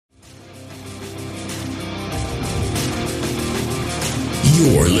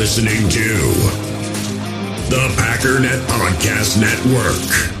You're listening to the Packernet Podcast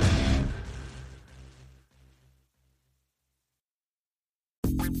Network.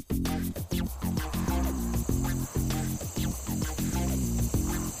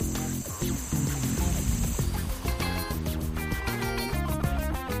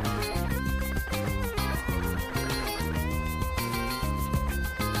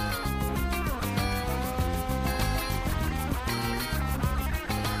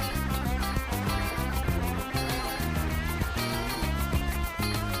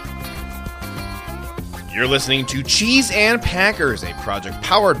 You're listening to Cheese and Packers, a project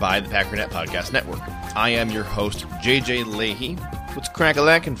powered by the Packernet Podcast Network. I am your host, JJ Leahy. What's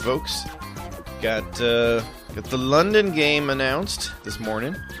crack-a-lackin', folks? Got the London game announced this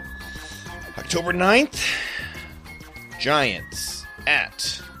morning. October 9th, Giants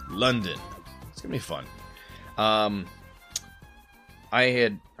at London. It's going to be fun. I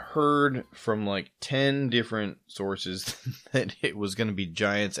had heard from like 10 different sources that it was going to be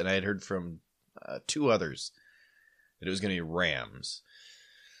Giants, and I had heard from two others that it was going to be Rams.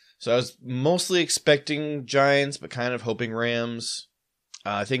 So I was mostly expecting Giants, but kind of hoping Rams.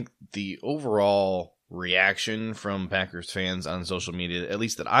 I think the overall reaction from Packers fans on social media, at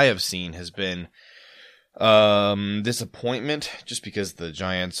least that I have seen, has been disappointment, just because the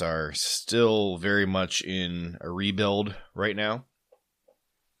Giants are still very much in a rebuild right now.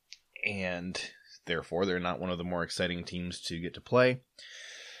 And therefore, they're not one of the more exciting teams to get to play.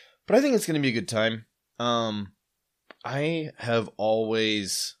 But I think it's going to be a good time. I have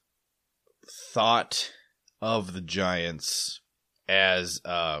always thought of the Giants as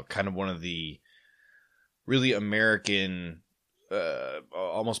kind of one of the really American,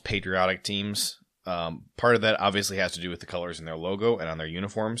 almost patriotic teams. Part of that obviously has to do with the colors in their logo and on their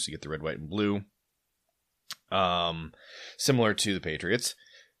uniforms. You get the red, white, and blue. Similar to the Patriots.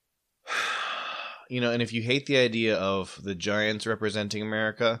 You know, and if you hate the idea of the Giants representing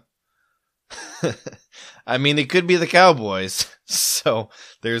America, I mean, it could be the Cowboys, so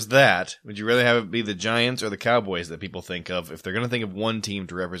there's that. Would you rather have it be the Giants or the Cowboys that people think of if they're going to think of one team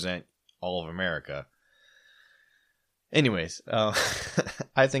to represent all of America? Anyways,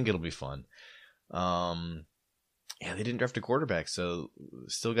 I think it'll be fun. Yeah, they didn't draft a quarterback, so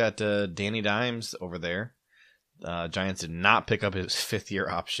still got Danny Dimes over there. Giants did not pick up his fifth-year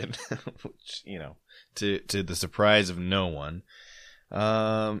option, which, you know, to the surprise of no one.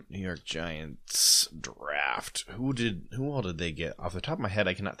 New York Giants draft. Who all did they get? Off the top of my head,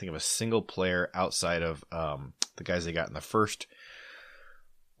 I cannot think of a single player outside of the guys they got in the first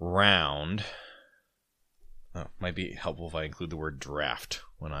round. Oh, might be helpful if I include the word draft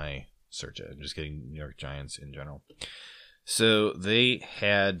when I search it. I'm just getting New York Giants in general. So they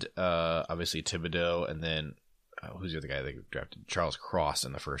had obviously Thibodeau, and then who's the other guy they drafted? Charles Cross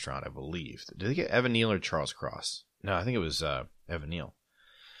in the first round, I believe. Did they get Evan Neal or Charles Cross? No, I think it was Evan Neal.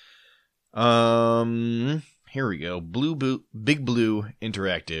 Here we go.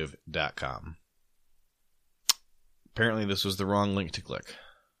 BigBlueInteractive.com. Apparently this was the wrong link to click.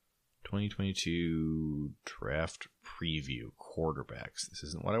 2022 draft preview quarterbacks. This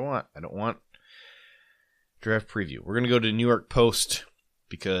isn't what I want. I don't want draft preview. We're going to go to New York Post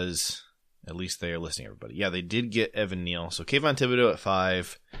because at least they are listening, everybody. Yeah, they did get Evan Neal. So Kayvon Thibodeau at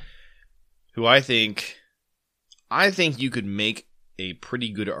 5, who I think you could make a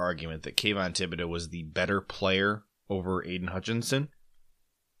pretty good argument that Kayvon Thibodeau was the better player over Aiden Hutchinson.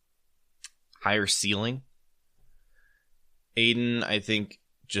 Higher ceiling. Aiden, I think,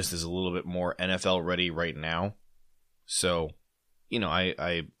 just is a little bit more NFL ready right now. So, you know,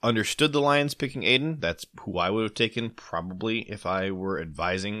 I understood the Lions picking Aiden. That's who I would have taken probably if I were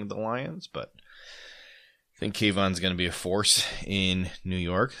advising the Lions. But I think Kayvon's going to be a force in New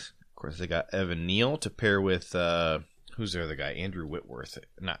York. Of course, they got Evan Neal to pair with, who's the other guy? Andrew Whitworth.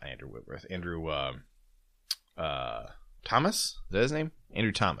 Not Andrew Whitworth. Andrew Thomas? Is that his name?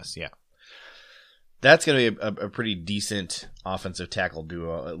 Andrew Thomas, yeah. That's going to be a pretty decent offensive tackle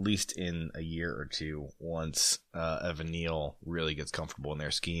duo, at least in a year or two, once Evan Neal really gets comfortable in their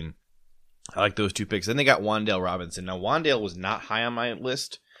scheme. I like those two picks. Then they got Wan'Dale Robinson. Now, Wan'Dale was not high on my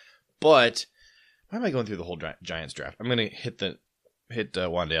list, but why am I going through the whole Giants draft? I'm going to hit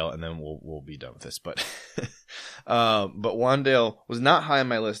Wan'Dale, and then we'll be done with this. But but Wan'Dale was not high on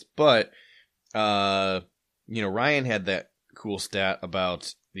my list, but you know, Ryan had that cool stat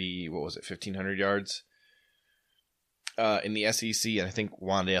about the 1,500 yards in the SEC, and I think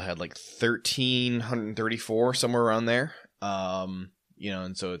Wan'Dale had like 1,334, somewhere around there. You know,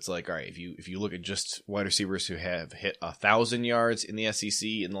 and so it's like, all right, if you look at just wide receivers who have hit 1,000 yards in the SEC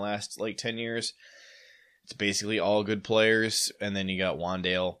in the last like 10 years, It's basically all good players, and then you got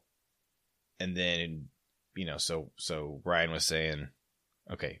Wandale, and then, so Ryan was saying,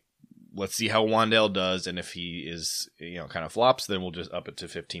 okay, let's see how Wandale does, and if he is, kind of flops, then we'll just up it to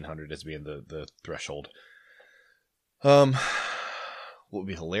 1,500 as being the threshold. What would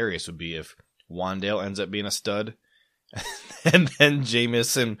be hilarious would be if Wandale ends up being a stud, and then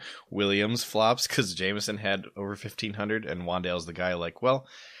Jamison Williams flops because Jamison had over 1,500, and Wandale's the guy like, well,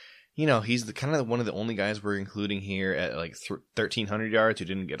 he's the kind of one of the only guys we're including here at like 1,300 yards who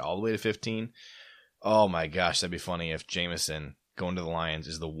didn't get all the way to 15. Oh my gosh, that'd be funny if Jamison going to the Lions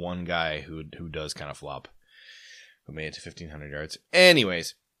is the one guy who does kind of flop, who made it to 1,500 yards.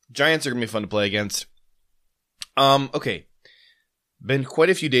 Anyways, Giants are gonna be fun to play against. Okay, been quite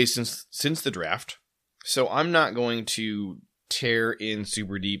a few days since the draft, so I'm not going to tear in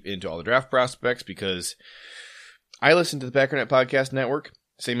super deep into all the draft prospects because I listen to the Packernet Podcast Network,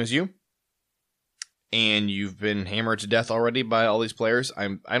 same as you, and you've been hammered to death already by all these players. I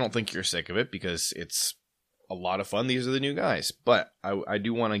don't think you're sick of it because it's a lot of fun. These are the new guys, but I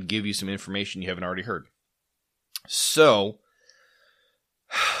do want to give you some information you haven't already heard. So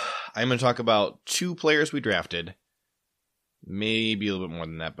I'm going to talk about 2 players we drafted, maybe a little bit more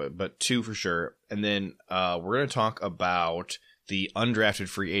than that, but 2 for sure. And then we're going to talk about the undrafted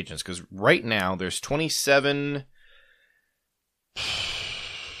free agents, because right now there's 27,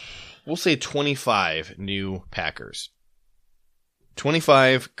 we'll say 25 new Packers.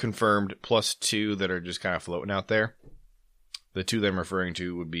 25 confirmed plus 2 that are just kind of floating out there. The 2 that I'm referring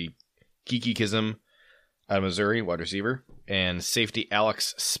to would be Kiki Kism out of Missouri, wide receiver, and safety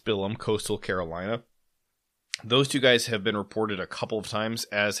Alex Spillum, Coastal Carolina. Those 2 guys have been reported a couple of times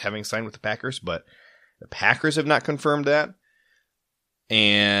as having signed with the Packers, but the Packers have not confirmed that.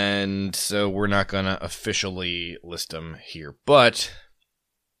 And so we're not going to officially list them here. But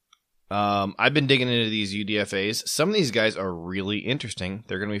I've been digging into these UDFAs. Some of these guys are really interesting.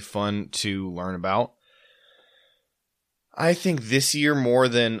 They're going to be fun to learn about. I think this year, more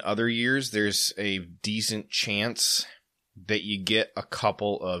than other years, there's a decent chance that you get a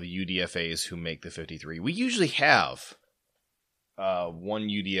couple of UDFAs who make the 53. We usually have one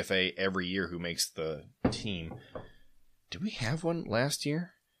UDFA every year who makes the team. Did we have one last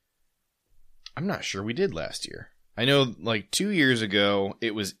year? I'm not sure we did last year. I know like 2 years ago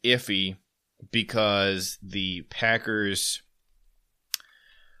it was iffy because the Packers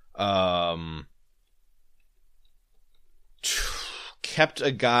kept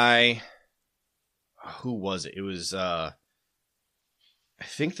a guy. Who was it? It was I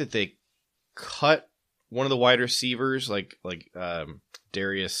think that they cut one of the wide receivers, like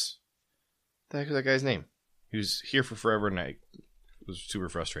Darius. What the heck is that guy's name? He was here for forever, and it was super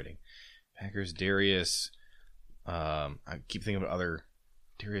frustrating. Packers, Darius. I keep thinking about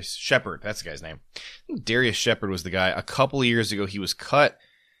Darius Shepard. That's the guy's name. I think Darius Shepard was the guy. A couple of years ago, he was cut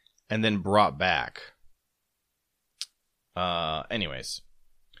and then brought back. Anyways.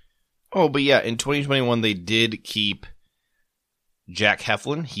 Oh, but yeah, in 2021, they did keep Jack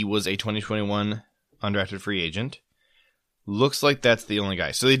Heflin. He was a 2021 undrafted free agent. Looks like that's the only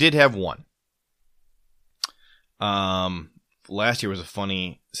guy. So they did have one. Last year was a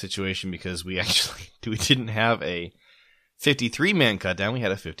funny situation because we didn't have a 53-man cut down. We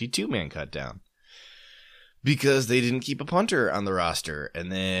had a 52-man cut down because they didn't keep a punter on the roster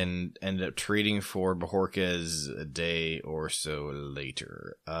and then ended up trading for Bajorquez a day or so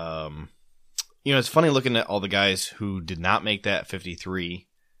later. It's funny looking at all the guys who did not make that 53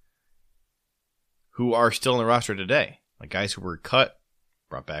 who are still on the roster today. Like guys who were cut,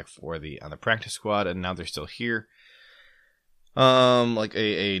 brought back on the practice squad, and now they're still here. Like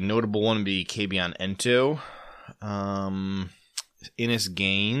a notable one would be Kabion Ento, Innis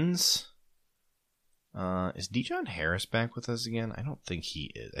Gaines. Is Dijon Harris back with us again? I don't think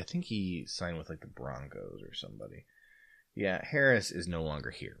he is. I think he signed with like the Broncos or somebody. Yeah, Harris is no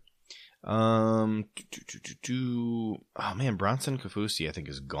longer here. Oh man, Bronson Kafusi I think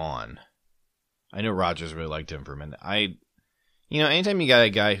is gone. I know Rodgers really liked him for a minute. Anytime you got a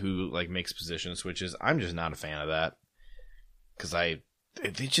guy who like makes position switches, I'm just not a fan of that. Because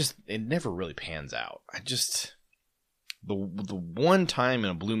it never really pans out. The one time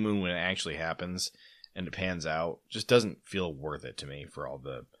in a blue moon when it actually happens and it pans out just doesn't feel worth it to me for all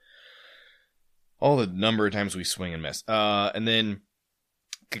the number of times we swing and miss. And then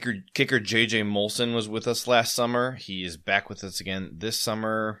kicker JJ Molson was with us last summer. He is back with us again this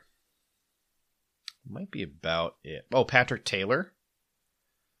summer. Might be about it. Oh, Patrick Taylor.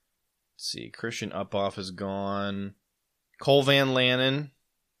 Let's see. Christian Uphoff is gone. Cole Van Lanen.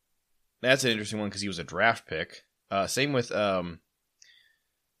 That's an interesting one because he was a draft pick. Same with,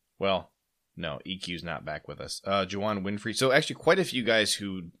 No, EQ's not back with us. Juwan Winfrey. So actually quite a few guys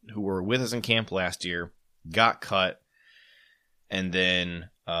who were with us in camp last year got cut and then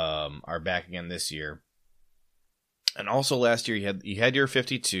are back again this year. And also last year you had your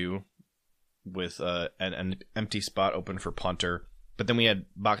 52 with an empty spot open for punter. But then we had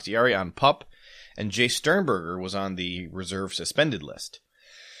Bakhtiari on PUP, and Jay Sternberger was on the reserve suspended list.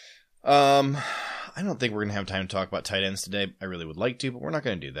 I don't think we're going to have time to talk about tight ends today. I really would like to, but we're not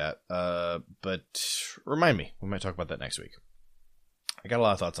going to do that. But remind me. We might talk about that next week. I got a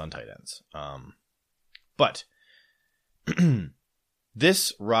lot of thoughts on tight ends. But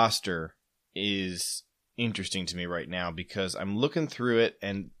this roster is interesting to me right now because I'm looking through it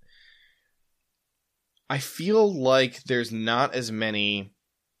and I feel like there's not as many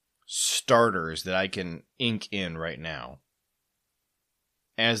starters that I can ink in right now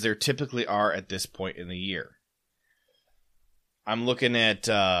as there typically are at this point in the year. I'm looking at,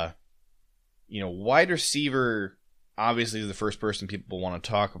 wide receiver obviously is the first person people want to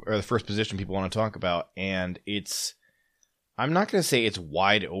talk, or the first position people want to talk about, and I'm not going to say it's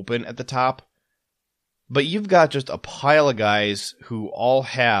wide open at the top, but you've got just a pile of guys who all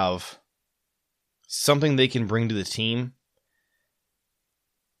have something they can bring to the team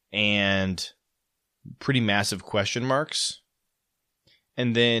and pretty massive question marks.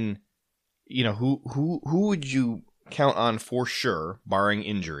 And then, who would you count on for sure, barring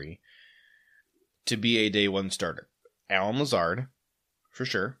injury, to be a day one starter? Allen Lazard, for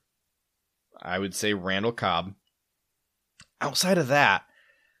sure. I would say Randall Cobb. Outside of that,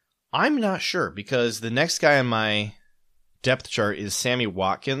 I'm not sure because the next guy on my depth chart is Sammy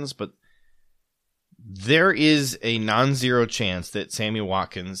Watkins, but there is a non-zero chance that Sammy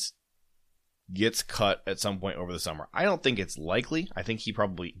Watkins gets cut at some point over the summer. I don't think it's likely. I think he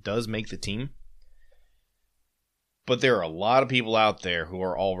probably does make the team. But there are a lot of people out there who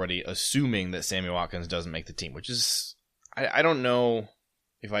are already assuming that Sammy Watkins doesn't make the team, which is, I don't know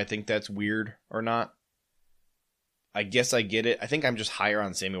if I think that's weird or not. I guess I get it. I think I'm just higher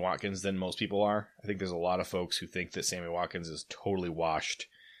on Sammy Watkins than most people are. I think there's a lot of folks who think that Sammy Watkins is totally washed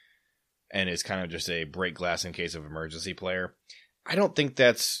and is kind of just a break glass in case of emergency player. I don't think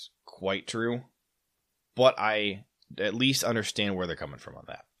that's quite true, but I at least understand where they're coming from on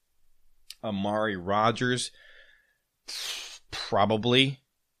that. Amari Rodgers probably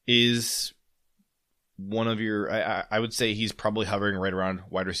is one of your, I would say he's probably hovering right around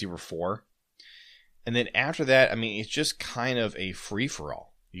wide receiver 4. And then after that, I mean, it's just kind of a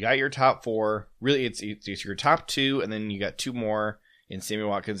free-for-all. You got your top 4. Really, it's your top 2, and then you got 2 more in Sammy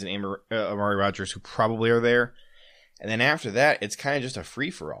Watkins and Amari Rodgers who probably are there. And then after that, it's kind of just a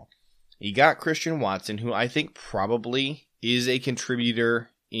free-for-all. You got Christian Watson, who I think probably is a contributor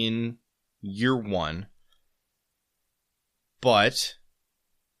in year 1. But,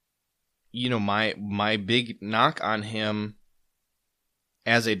 my big knock on him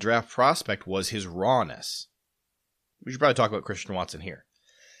as a draft prospect was his rawness. We should probably talk about Christian Watson here.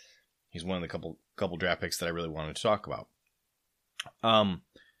 He's one of the couple draft picks that I really wanted to talk about.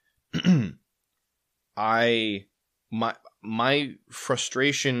 My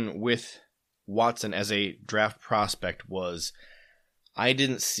frustration with Watson as a draft prospect was I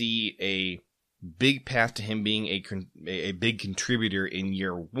didn't see a big path to him being a big contributor in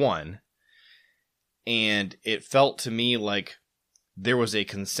year 1. And it felt to me like there was a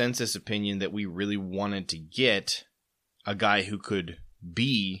consensus opinion that we really wanted to get a guy who could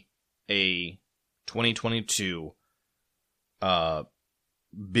be a 2022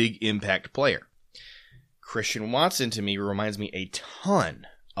 big impact player. Christian Watson, to me, reminds me a ton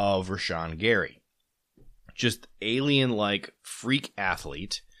of Rashawn Gary. Just alien-like freak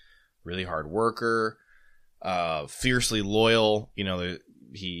athlete, really hard worker, fiercely loyal. The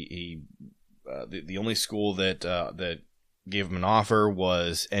only school that gave him an offer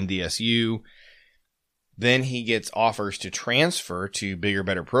was NDSU. Then he gets offers to transfer to bigger,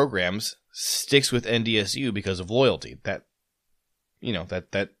 better programs, sticks with NDSU because of loyalty. That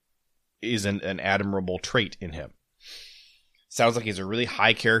is an admirable trait in him. Sounds like he's a really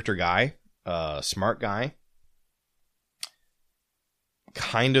high character guy, smart guy,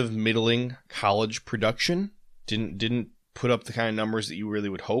 kind of middling college production. Didn't put up the kind of numbers that you really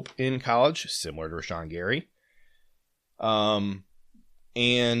would hope in college, similar to Rashawn Gary. And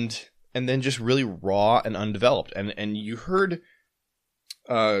then just really raw and undeveloped. And you heard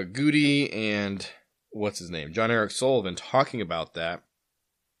Goody and what's his name, John Eric Sullivan talking about that.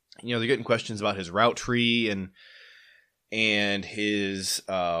 They're getting questions about his route tree and his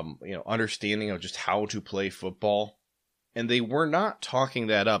understanding of just how to play football. And they were not talking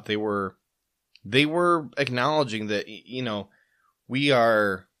that up. They were acknowledging that we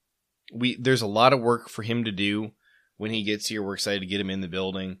are there's a lot of work for him to do when he gets here. We're excited to get him in the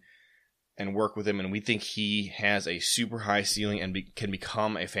building and work with him, and we think he has a super high ceiling and can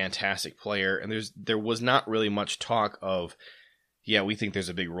become a fantastic player. And there was not really much talk of, yeah, we think there's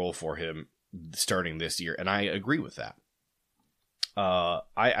a big role for him starting this year, and I agree with that.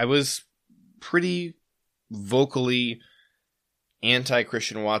 I was pretty vocally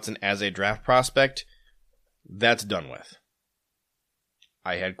anti-Christian Watson as a draft prospect. That's done with.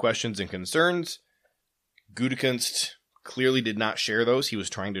 I had questions and concerns. Gutekunst clearly did not share those. He was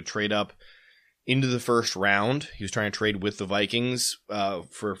trying to trade up into the first round. He was trying to trade with the Vikings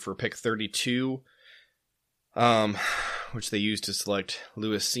for pick 32, which they used to select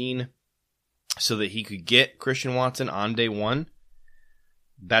Lewis Cine so that he could get Christian Watson on day one.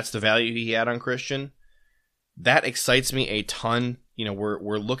 That's the value he had on Christian. That excites me a ton. You know,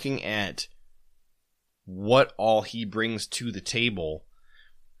 we're looking at what all he brings to the table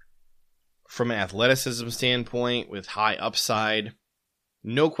from an athleticism standpoint with high upside.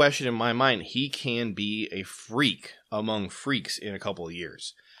 No question in my mind, he can be a freak among freaks in a couple of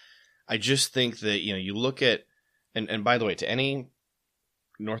years. I just think that, you know, you look at, and by the way, to any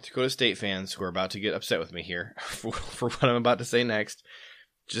North Dakota State fans who are about to get upset with me here for what I'm about to say next,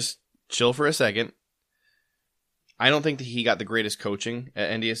 just chill for a second. I don't think that he got the greatest coaching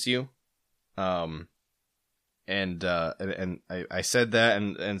at NDSU. And I said that,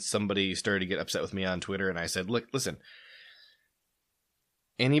 and somebody started to get upset with me on Twitter, and I said, look, listen,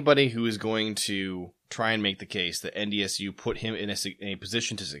 anybody who is going to try and make the case that NDSU put him in a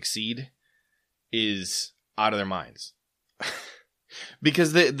position to succeed is out of their minds.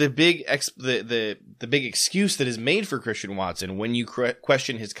 Because the big excuse that is made for Christian Watson when you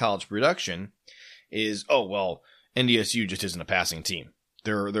question his college production is, oh, well, NDSU just isn't a passing team.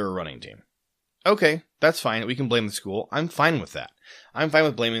 They're a running team. Okay, that's fine. We can blame the school. I'm fine with that. I'm fine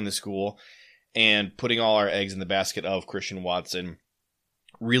with blaming the school and putting all our eggs in the basket of Christian Watson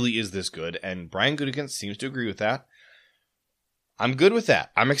really is this good. And Brian Gutekunst seems to agree with that. I'm good with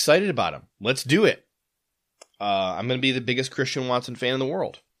that. I'm excited about him. Let's do it. I'm going to be the biggest Christian Watson fan in the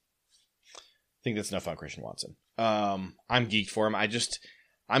world. I think that's enough on Christian Watson. I'm geeked for him.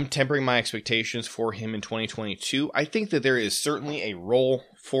 I'm tempering my expectations for him in 2022. I think that there is certainly a role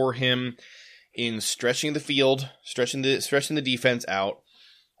for him in stretching the field, stretching the defense out,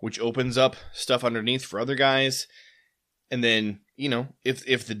 which opens up stuff underneath for other guys. And then, you know,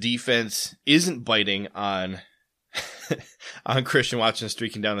 if the defense isn't biting on on Christian Watson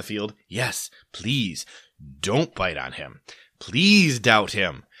streaking down the field, yes, please don't bite on him. Please doubt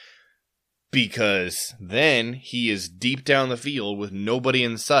him. Because then he is deep down the field with nobody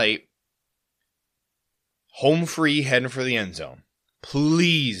in sight, home free, heading for the end zone.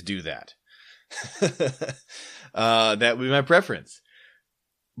 Please do that. That would be my preference.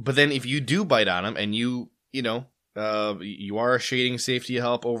 But then if you do bite on him and you are a shading safety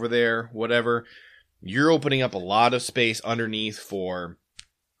help over there, whatever, you're opening up a lot of space underneath for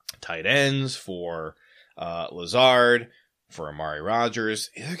tight ends, for Lazard, for Amari Rogers.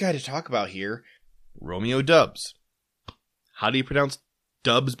 The other guy to talk about here, Romeo Doubs. How do you pronounce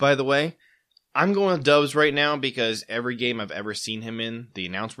Doubs, by the way? I'm going with Doubs right now because every game I've ever seen him in, the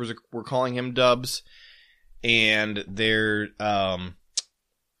announcers were calling him Doubs. And they're, so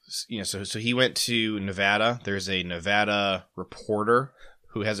he went to Nevada. There's a Nevada reporter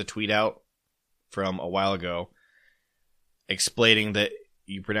who has a tweet out from a while ago explaining that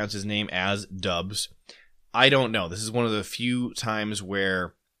you pronounce his name as Doubs. I don't know. This is one of the few times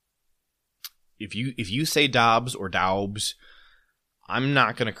where if you say Dobbs or Daubs, I'm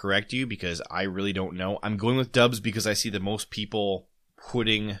not going to correct you because I really don't know. I'm going with Doubs because I see the most people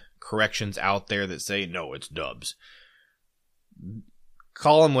putting corrections out there that say, no, it's Doubs.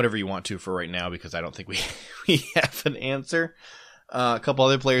 Call him whatever you want to for right now because I don't think we have an answer. A couple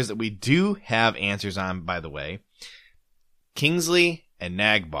other players that we do have answers on, by the way. Kingsley and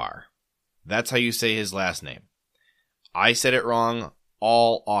Nagbar. That's how you say his last name. I said it wrong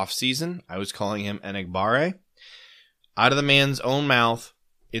all off season. I was calling him Enagbare. Out of the man's own mouth,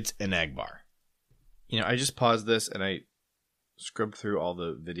 it's Enagbar. You know, I just paused this and I scrubbed through all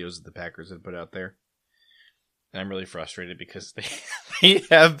the videos that the Packers had put out there. And I'm really frustrated because they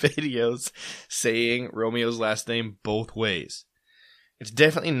have videos saying Romeo's last name both ways. It's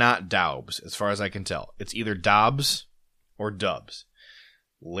definitely not Daubs, as far as I can tell. It's either Dobbs or Dubs.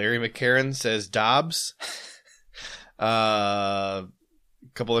 Larry McCarron says Dobbs. A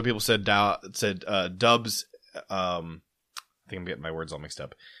couple other people said Dubs. I think I'm getting my words all mixed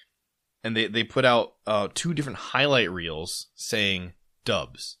up. And they put out 2 different highlight reels saying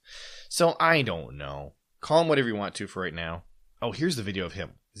Dubs. So I don't know. Call him whatever you want to for right now. Oh, here's the video of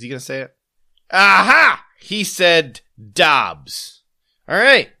him. Is he going to say it? Aha! He said Dobbs. All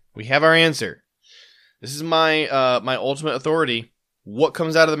right. We have our answer. This is my my ultimate authority. What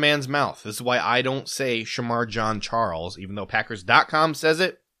comes out of the man's mouth? This is why I don't say Shamar John Charles, even though Packers.com says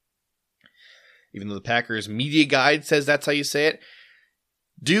it. Even though the Packers media guide says that's how you say it.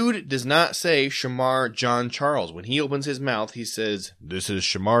 Dude does not say Shamar John Charles. When he opens his mouth, he says, this is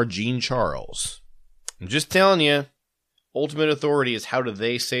Shamar Jean Charles. I'm just telling you, ultimate authority is how do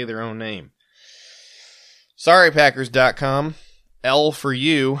they say their own name. Sorry, Packers.com. L for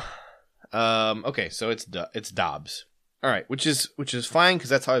you. Okay, so it's Dobbs. All right, which is fine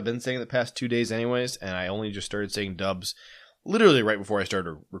because that's how I've been saying it the past 2 days anyways, and I only just started saying Dubs literally right before I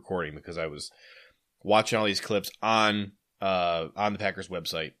started recording because I was watching all these clips on the Packers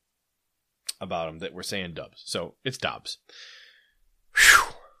website about them that were saying Dubs. So it's Dobbs.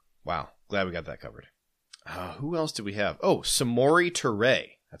 Whew. Wow, glad we got that covered. Who else did we have? Oh, Samori Toure.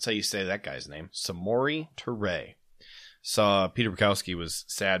 That's how you say that guy's name. Samori Toure. Saw Peter Bukowski was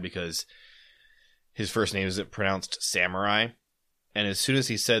sad because his first name isn't pronounced Samurai. And as soon as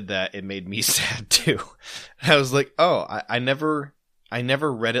he said that, it made me sad too. I was like, oh, I never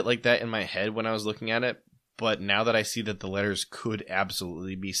read it like that in my head when I was looking at it. But now that I see that the letters could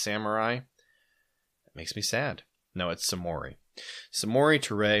absolutely be Samurai, it makes me sad. No, it's Samori. Samori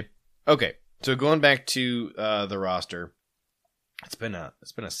Toure. Okay, so going back to the roster, it's been a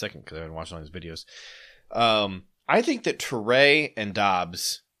second because I've been watching all these videos. I think that Toure and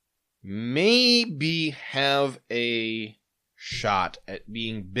Dobbs maybe have a shot at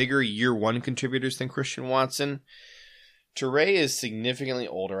being bigger year one contributors than Christian Watson. Toure is significantly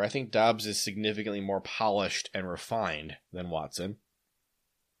older. I think Dobbs is significantly more polished and refined than Watson.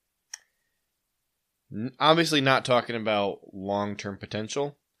 Obviously not talking about long-term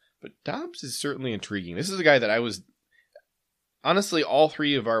potential, but Dobbs is certainly intriguing. This is a guy that I was... Honestly, all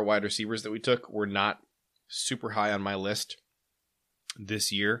three of our wide receivers that we took were not super high on my list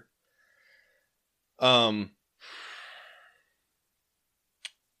this year. And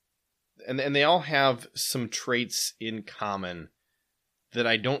they all have some traits in common that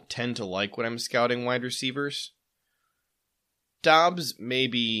I don't tend to like when I'm scouting wide receivers. Dobbs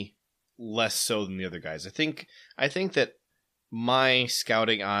maybe less so than the other guys. I think that my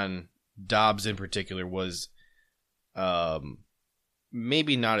scouting on Dobbs in particular was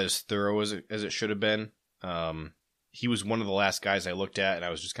maybe not as thorough as it should have been. He was one of the last guys I looked at, and I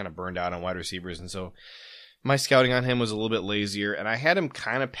was just kind of burned out on wide receivers, and so my scouting on him was a little bit lazier, and I had him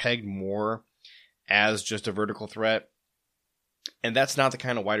kind of pegged more as just a vertical threat, and that's not the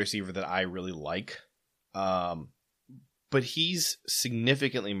kind of wide receiver that I really like. But he's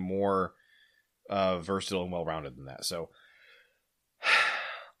significantly more versatile and well-rounded than that. So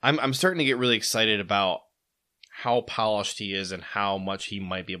I'm starting to get really excited about how polished he is and how much he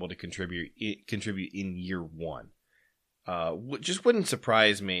might be able to contribute in year one. Just wouldn't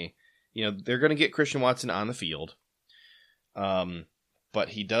surprise me. You know, they're going to get Christian Watson on the field. But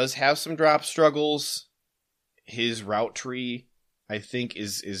he does have some drop struggles. His route tree, I think,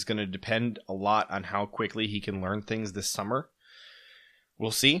 is going to depend a lot on how quickly he can learn things this summer.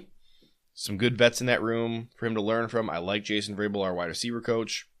 We'll see. Some good vets in that room for him to learn from. I like Jason Vrabel, our wide receiver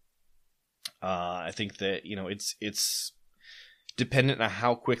coach. I think that, you know, it's dependent on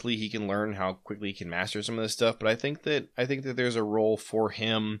how quickly he can learn, how quickly he can master some of this stuff. But I think that there's a role for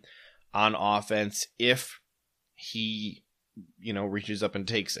him on offense if he, you know, reaches up and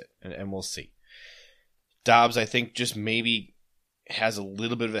takes it, and we'll see. Dobbs, I think, just maybe has a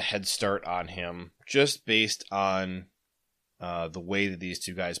little bit of a head start on him just based on the way that these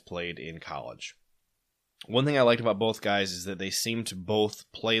two guys played in college. One thing I liked about both guys is that they seem to both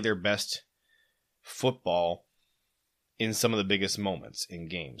play their best football in some of the biggest moments in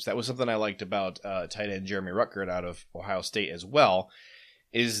games. That was something I liked about tight end Jeremy Ruckert out of Ohio State as well,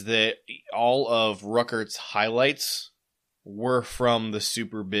 is that all of Ruckert's highlights were from the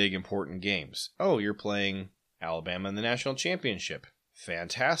super big important games. Oh, you're playing Alabama in the national championship.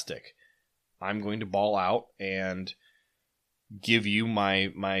 Fantastic. I'm going to ball out and give you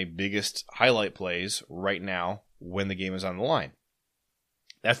my biggest highlight plays right now when the game is on the line.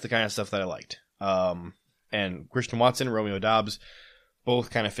 That's the kind of stuff that I liked. And Christian Watson, Romeo Dobbs,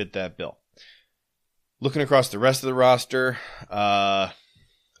 both kind of fit that bill. Looking across the rest of the roster,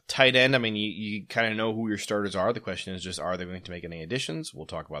 tight end, I mean, you kind of know who your starters are. The question is just, are they going to make any additions? We'll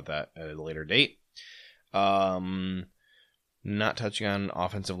talk about that at a later date. Not touching on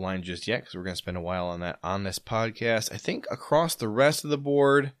offensive line just yet because we're going to spend a while on that on this podcast. I think across the rest of the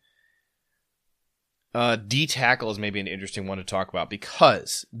board, D tackle is maybe an interesting one to talk about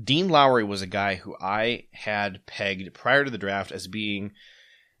because Dean Lowry was a guy who I had pegged prior to the draft as being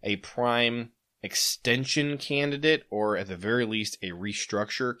a prime extension candidate, or at the very least a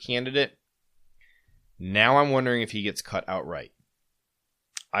restructure candidate. Now I'm wondering if he gets cut outright.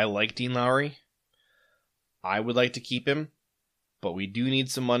 I like Dean Lowry. I would like to keep him, but we do need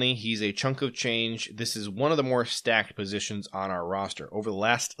some money. He's a chunk of change. This is one of the more stacked positions on our roster. Over the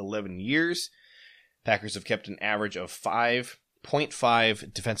last 11 years, Packers have kept an average of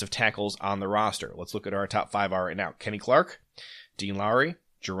 5.5 defensive tackles on the roster. Let's look at our top 5 right now. Kenny Clark, Dean Lowry,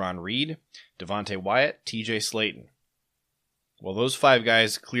 Jerron Reed, Devontae Wyatt, TJ Slayton. Well, those 5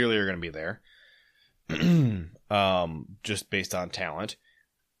 guys clearly are going to be there, just based on talent.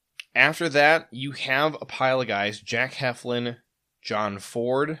 After that, you have a pile of guys. Jack Heflin, John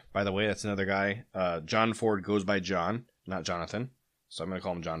Ford. By the way, that's another guy. John Ford goes by John, not Jonathan. So I'm going to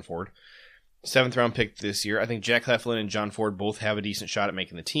call him John Ford. 7th round pick this year. I think Jack Heflin and John Ford both have a decent shot at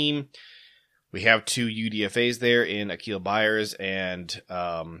making the team. We have 2 UDFAs there in Akil Byers and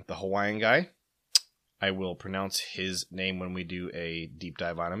the Hawaiian guy. I will pronounce his name when we do a deep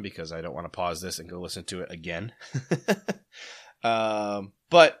dive on him because I don't want to pause this and go listen to it again.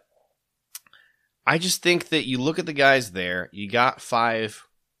 But I just think that you look at the guys there, you got 5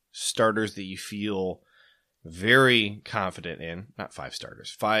 starters that you feel very confident in. Not 5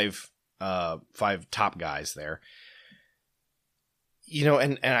 starters, 5 top guys there. You know,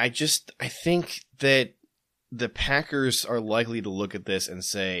 and I think that the Packers are likely to look at this and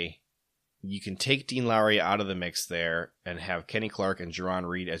say, you can take Dean Lowry out of the mix there and have Kenny Clark and Jerron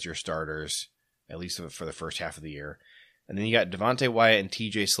Reed as your starters, at least for the first half of the year. And then you got Devontae Wyatt and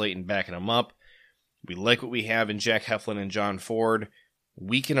TJ Slayton backing them up. We like what we have in Jack Heflin and John Ford.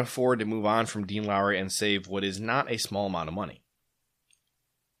 We can afford to move on from Dean Lowry and save what is not a small amount of money.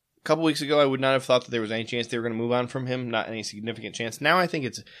 A couple weeks ago, I would not have thought that there was any chance they were going to move on from him. Not any significant chance. Now I think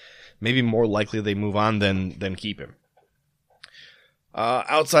it's maybe more likely they move on than keep him.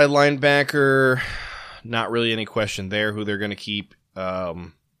 Outside linebacker, not really any question there who they're going to keep.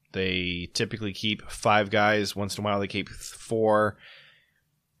 They typically keep 5 guys. Once in a while they keep 4.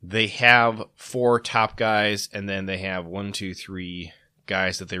 They have 4 top guys, and then they have 1, 2, 3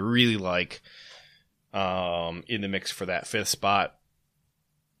 guys that they really like in the mix for that 5th spot.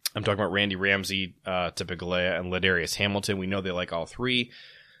 I'm talking about Randy Ramsey, Tipigalea, and Ladarius Hamilton. We know they like all 3.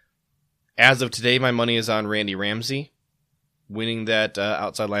 As of today, my money is on Randy Ramsey winning that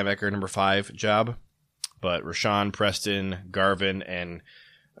outside linebacker number 5 job. But Rashawn, Preston, Garvin, and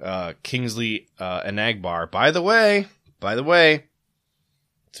Kingsley Enagbar. By the way,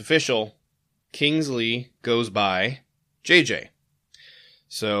 it's official. Kingsley goes by JJ.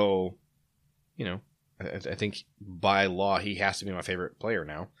 So, you know, I think by law he has to be my favorite player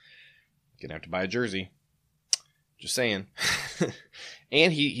now. Gonna have to buy a jersey. Just saying.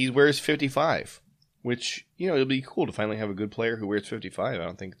 And he wears 55, which, you know, it'll be cool to finally have a good player who wears 55. I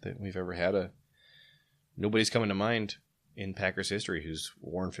don't think that we've ever had nobody's coming to mind in Packers history who's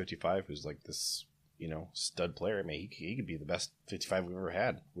worn 55, who's like this, you know, stud player. I mean, he could be the best 55 we've ever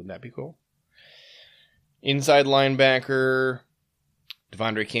had. Wouldn't that be cool? Inside linebacker,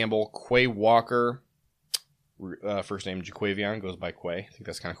 Devondre Campbell, Quay Walker, first name Jaquavion, goes by Quay. I think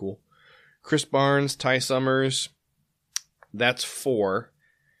that's kind of cool. Chris Barnes, Ty Summers, that's 4.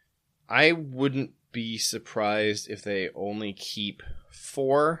 I wouldn't be surprised if they only keep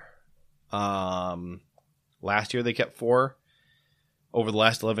 4. Last year they kept 4. Over the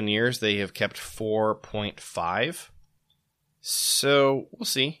last 11 years, they have kept 4.5. So, we'll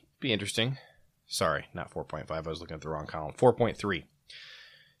see. Be interesting. Sorry, not 4.5. I was looking at the wrong column. 4.3.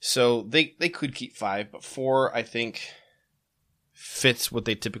 So, they could keep 5, but 4, I think, fits what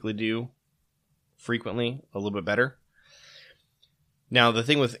they typically do frequently a little bit better. Now, the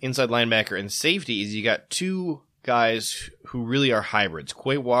thing with inside linebacker and safety is you got 2 guys who really are hybrids.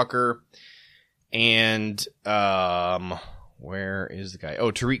 Quay Walker and, where is the guy?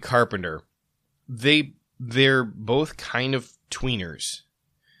 Oh, Tariq Carpenter. They're both kind of tweeners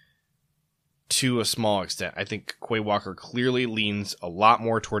to a small extent. I think Quay Walker clearly leans a lot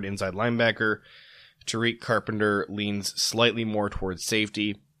more toward inside linebacker. Tariq Carpenter leans slightly more towards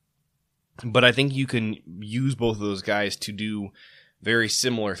safety. But I think you can use both of those guys to do very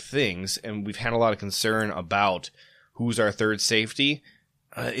similar things, and we've had a lot of concern about who's our third safety.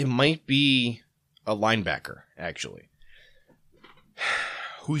 It might be a linebacker, actually.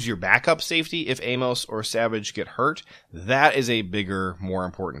 Who's your backup safety if Amos or Savage get hurt? That is a bigger, more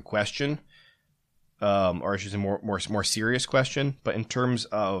important question. Or I should say more serious question. But in terms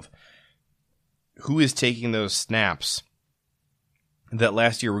of who is taking those snaps that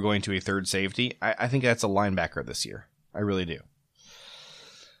last year we're going to a third safety, I think that's a linebacker this year. I really do.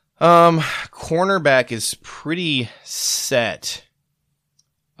 Cornerback is pretty set.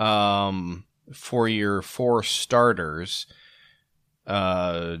 for your 4 starters,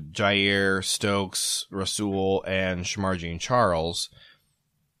 Jair, Stokes, Rasul, and Shamar Jean-Charles,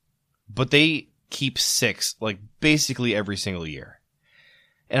 but they keep 6 like basically every single year.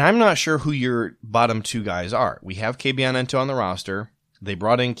 And I'm not sure who your bottom 2 guys are. We have Kebion Ento on the roster. They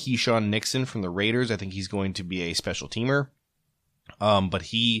brought in Keyshawn Nixon from the Raiders. I think he's going to be a special teamer. But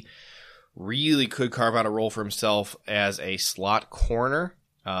he really could carve out a role for himself as a slot corner.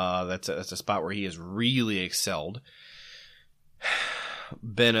 That's a spot where he has really excelled.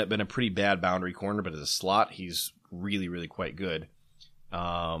 Been a pretty bad boundary corner, but as a slot, he's really, really quite good.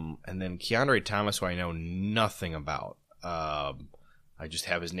 And then Keandre Thomas, who I know nothing about. I just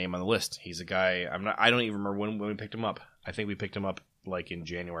have his name on the list. He's a guy I don't even remember when we picked him up. I think we picked him up like in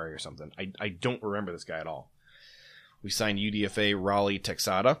January or something. I don't remember this guy at all. We signed UDFA Raleigh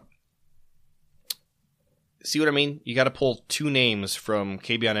Texada. See what I mean? You got to pull 2 names from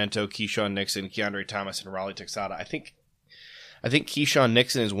Kebion Ento, Keyshawn Nixon, Keandre Thomas, and Raleigh Texada. I think Keyshawn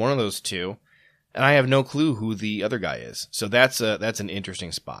Nixon is one of those 2, and I have no clue who the other guy is. So that's an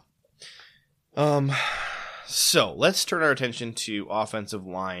interesting spot. So let's turn our attention to offensive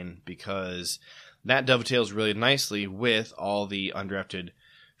line, because that dovetails really nicely with all the undrafted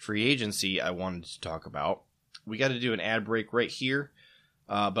free agency I wanted to talk about. We got to do an ad break right here,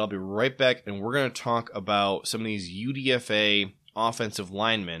 but I'll be right back, and we're going to talk about some of these UDFA offensive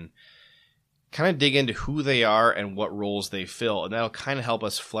linemen, kind of dig into who they are and what roles they fill, and that'll kind of help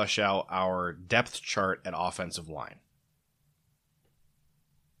us flesh out our depth chart at offensive line.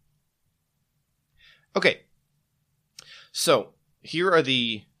 Okay, so here are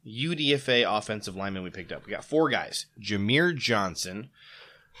the UDFA offensive linemen we picked up. We got 4 guys: Jameer Johnson,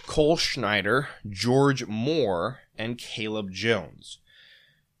 Cole Schneider, George Moore, and Caleb Jones.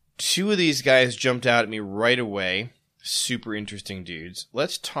 2 of these guys jumped out at me right away. Super interesting dudes.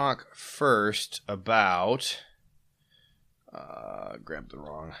 Let's talk first about... grab the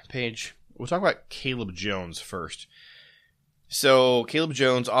wrong page. We'll talk about Caleb Jones first. So, Caleb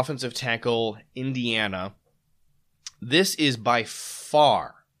Jones, offensive tackle, Indiana. This is by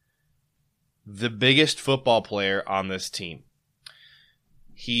far the biggest football player on this team.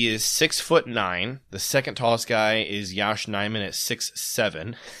 He is 6'9". The second tallest guy is Yosh Nijman at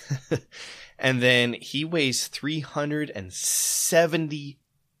 6'7". And then he weighs 370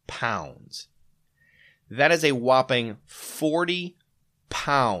 pounds. That is a whopping 40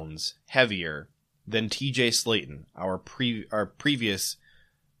 pounds heavier than TJ Slayton, our previous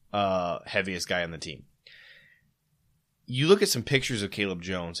heaviest guy on the team. You look at some pictures of Caleb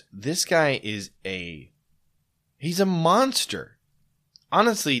Jones. This guy is he's a monster.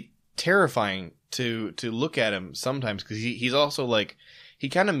 Honestly, terrifying to look at him sometimes, because he's also like, he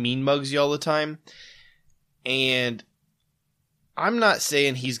kind of mean mugs you all the time. And I'm not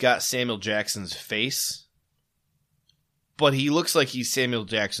saying he's got Samuel Jackson's face, but he looks like he's Samuel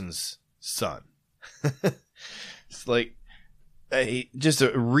Jackson's son. It's like just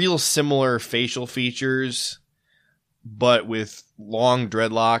a real similar facial features, but with long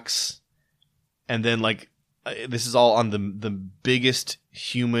dreadlocks. And then like, this is all on the biggest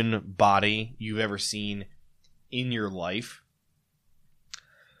human body you've ever seen in your life.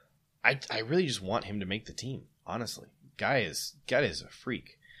 I really just want him to make the team, honestly. Guy is a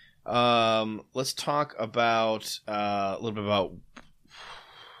freak. Let's talk about a little bit about...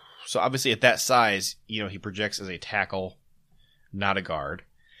 So obviously at that size, he projects as a tackle, not a guard.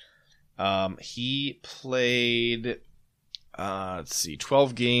 He played...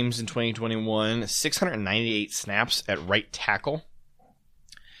 12 games in 2021, 698 snaps at right tackle.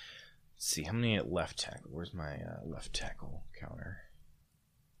 Let's see, how many at left tackle? Where's my left tackle counter?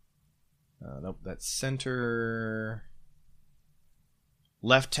 Nope, that's center.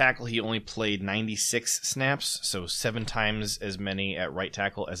 Left tackle, he only played 96 snaps, so 7 times as many at right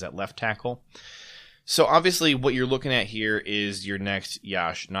tackle as at left tackle. So obviously what you're looking at here is your next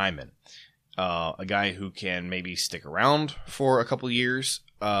Yosh Nijman. A guy who can maybe stick around for a couple years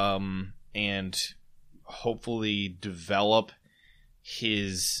and hopefully develop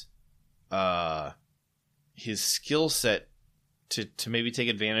his skill set to maybe take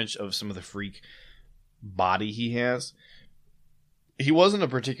advantage of some of the freak body he has. He wasn't a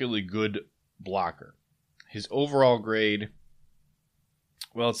particularly good blocker. His overall grade,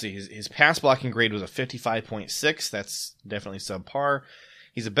 well, let's see, his pass blocking grade was a 55.6. That's definitely subpar.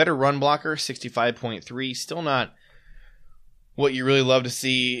 He's a better run blocker, 65.3. Still not what you really love to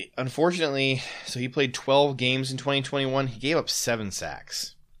see. Unfortunately, so he played 12 games in 2021. He gave up 7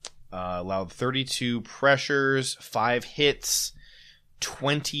 sacks. Allowed 32 pressures, 5 hits,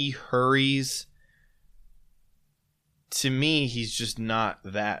 20 hurries. to me, he's just not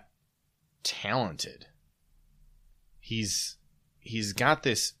that talented. He's got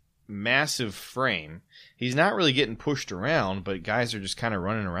this massive frame. He's not really getting pushed around, but guys are just kind of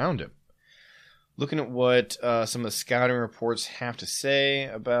running around him. Looking at what some of the scouting reports have to say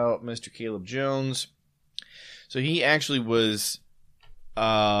about Mr. Caleb Jones. So he actually was,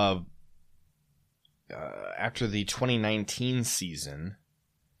 after the 2019 season,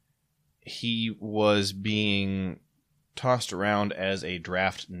 he was being tossed around as a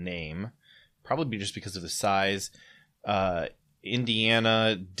draft name, probably just because of the size.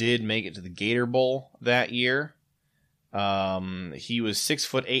 Indiana did make it to the Gator Bowl that year. He was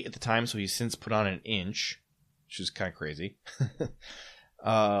 6'8" at the time, so he's since put on an inch, which is kind of crazy.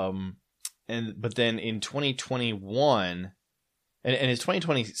 But then in 2021, and his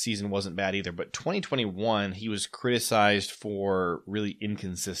 2020 season wasn't bad either, but 2021 he was criticized for really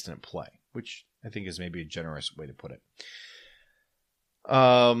inconsistent play, which I think is maybe a generous way to put it.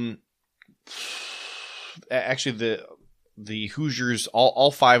 Actually, the Hoosiers,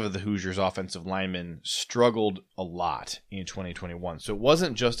 all 5 of the Hoosiers offensive linemen struggled a lot in 2021. So it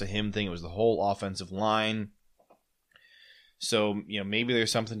wasn't just a him thing, it was the whole offensive line. So, maybe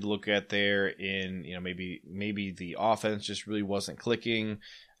there's something to look at there in, maybe the offense just really wasn't clicking.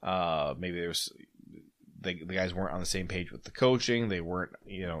 Maybe the guys weren't on the same page with the coaching. They weren't,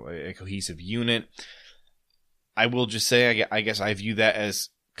 a cohesive unit. I will just say, I guess I view that as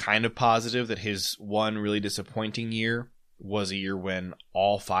kind of positive, that his one really disappointing year was a year when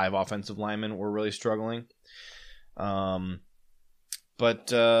all 5 offensive linemen were really struggling.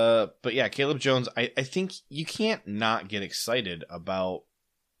 But yeah, Caleb Jones, I think you can't not get excited about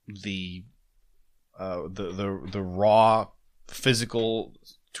the raw physical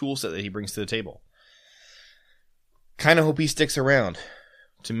tool set that he brings to the table. Kind of hope he sticks around.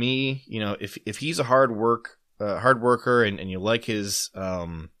 To me, if he's a hard worker and you like his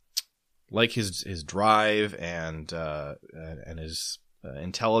drive and his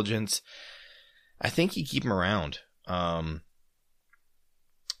intelligence, I think you keep him around.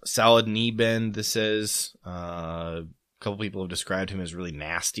 Solid knee bend, this says. A couple people have described him as really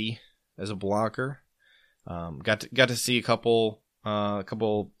nasty as a blocker. Got to see a couple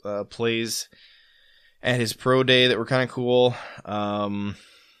plays at his pro day that were kind of cool.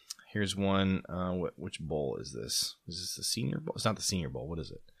 Here's one. Which bowl is this? Is this the Senior Bowl? It's not the Senior Bowl. What is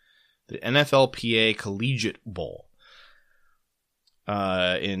it? The NFLPA Collegiate Bowl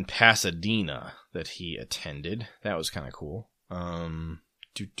in Pasadena that he attended. That was kind of cool.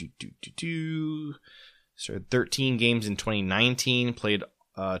 Started 13 games in 2019, played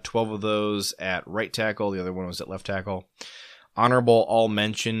 12 of those at right tackle. The other one was at left tackle. Honorable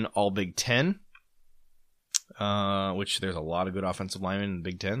All-Mention, All-Big Ten, which there's a lot of good offensive linemen in the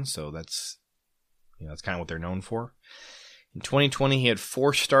Big Ten, so that's kind of what they're known for. In 2020, he had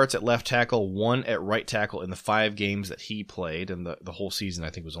 4 starts at left tackle, 1 at right tackle in the 5 games that he played, and the whole season I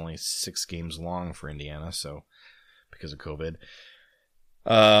think was only 6 games long for Indiana, so because of COVID.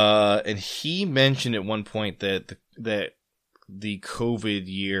 And he mentioned at one point that the COVID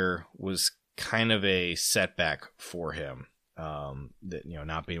year was kind of a setback for him. That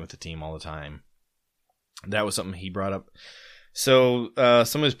not being with the team all the time. That was something he brought up. So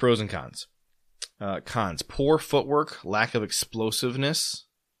some of his pros and cons. Cons: poor footwork, lack of explosiveness,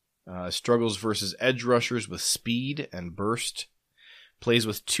 struggles versus edge rushers with speed and burst, plays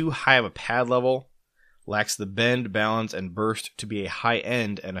with too high of a pad level. Lacks the bend, balance, and burst to be a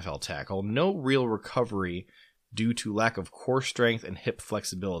high-end NFL tackle. No real recovery due to lack of core strength and hip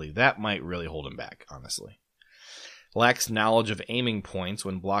flexibility. That might really hold him back, honestly. Lacks knowledge of aiming points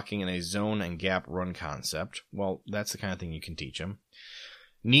when blocking in a zone and gap run concept. Well, that's the kind of thing you can teach him.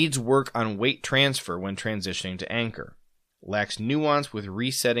 Needs work on weight transfer when transitioning to anchor. Lacks nuance with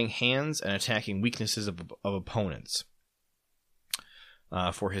resetting hands and attacking weaknesses of opponents.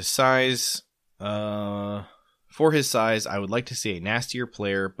 For his size, I would like to see a nastier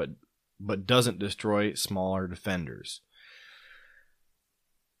player, but doesn't destroy smaller defenders.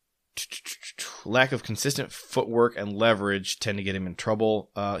 Lack of consistent footwork and leverage tend to get him in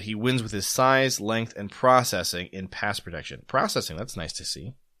trouble. He wins with his size, length, and processing in pass protection. Processing, that's nice to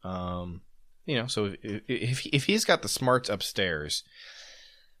see. So if he's got the smarts upstairs,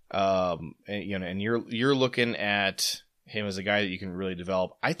 and you're looking at him as a guy that you can really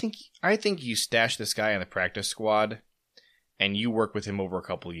develop, I think you stash this guy in the practice squad, and you work with him over a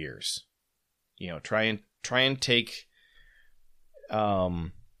couple years. Try and take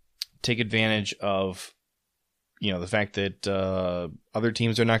advantage of the fact that other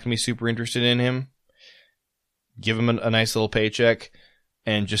teams are not going to be super interested in him. Give him a nice little paycheck,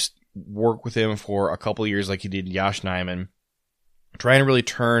 and just work with him for a couple of years like he did Josh Nijman. Try and really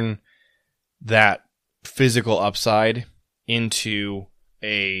turn that physical upside into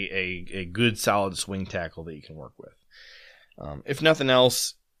a good, solid swing tackle that you can work with. If nothing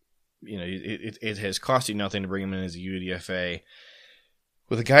else, it has cost you nothing to bring him in as a UDFA.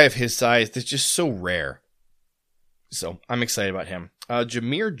 With a guy of his size, that's just so rare. So I'm excited about him.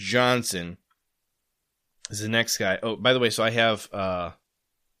 Jameer Johnson is the next guy. Oh, by the way, so I have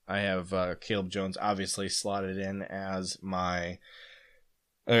Caleb Jones obviously slotted in as my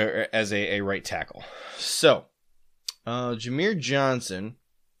as a right tackle. So Jameer Johnson,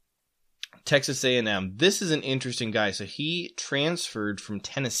 Texas A&M. This is an interesting guy. So he transferred from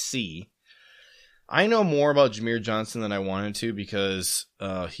Tennessee. I know more about Jameer Johnson than I wanted to because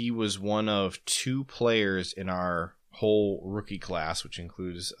he was one of 2 players in our whole rookie class, which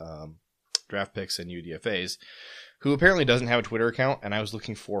includes draft picks and UDFAs, who apparently doesn't have a Twitter account, and I was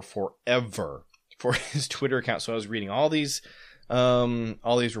looking for forever for his Twitter account. So I was reading all these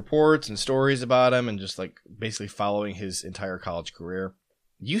reports and stories about him and just like basically following his entire college career.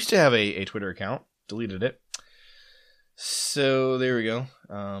 Used to have a Twitter account, deleted it. So there we go.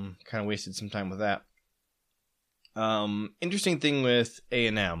 Kind of wasted some time with that. Interesting thing with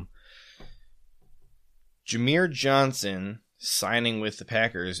A&M. Jameer Johnson signing with the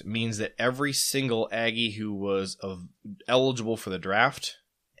Packers means that every single Aggie who was eligible for the draft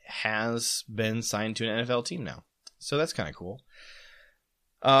has been signed to an NFL team now. So that's kind of cool.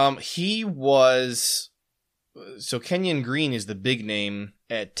 So Kenyon Green is the big name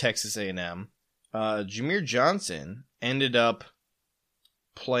at Texas A&M. Jameer Johnson ended up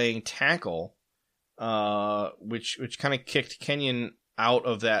playing tackle, which kind of kicked Kenyon out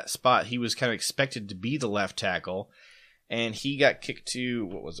of that spot. He was kind of expected to be the left tackle, and he got kicked to,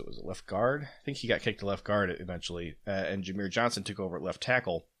 was it left guard? I think he got kicked to left guard eventually, and Jameer Johnson took over at left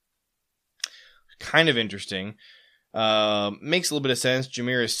tackle. Kind of interesting. Makes a little bit of sense.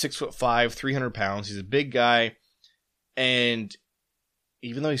 Jameer is 6'5", 300 pounds. He's a big guy, and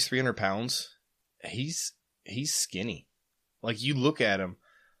even though he's 300 pounds, he's skinny. Like, you look at him,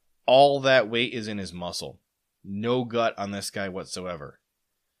 all that weight is in his muscle. No gut on this guy whatsoever.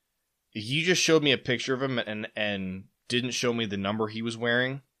 If you just showed me a picture of him and didn't show me the number he was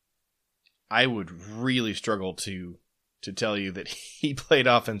wearing, I would really struggle to tell you that he played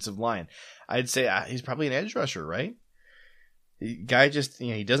offensive line. I'd say he's probably an edge rusher, right? The guy just,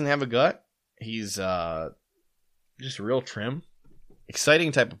 he doesn't have a gut. He's just real trim.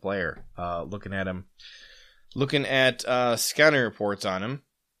 Exciting type of player. Looking at him. Looking at scouting reports on him.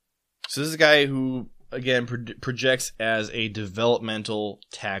 So this is a guy who, again, projects as a developmental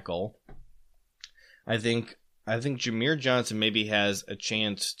tackle. I think Jameer Johnson maybe has a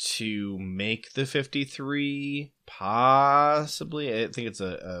chance to make the 53, possibly. I think it's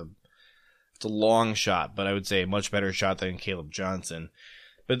a long shot, but I would say a much better shot than Caleb Johnson.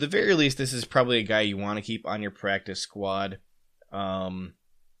 But at the very least, this is probably a guy you want to keep on your practice squad. In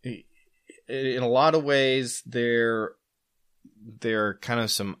a lot of ways, they're kind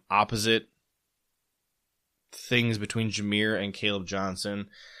of some opposite things between Jameer and Caleb Johnson,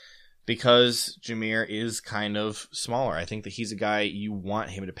 because Jameer is kind of smaller. I think that he's a guy you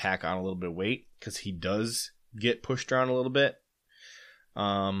want him to pack on a little bit of weight because he does get pushed around a little bit.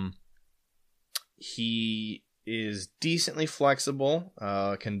 He is decently flexible,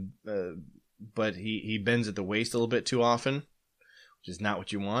 but he bends at the waist a little bit too often, which is not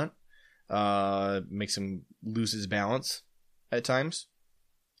what you want. Makes him lose his balance at times.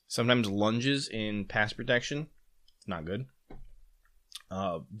 Sometimes lunges in pass protection. It's not good.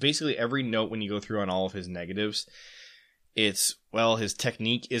 Basically every note when you go through on all of his negatives, it's, well, his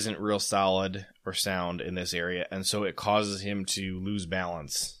technique isn't real solid or sound in this area, and so it causes him to lose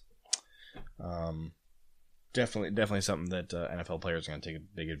balance. Definitely something that NFL players are going to take a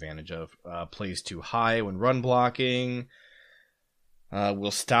big advantage of. Plays too high when run blocking.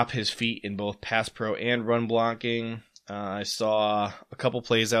 Will stop his feet in both pass pro and run blocking. I saw a couple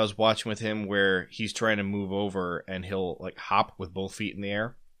plays I was watching with him where he's trying to move over and he'll like hop with both feet in the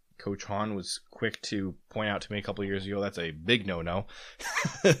air. Coach Hahn was quick to point out to me a couple of years ago, that's a big no-no.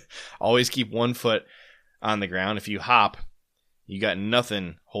 Always keep one foot on the ground. If you hop, you got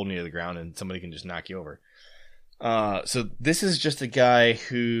nothing holding you to the ground and somebody can just knock you over. So this is just a guy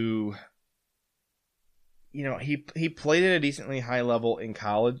who, he played at a decently high level in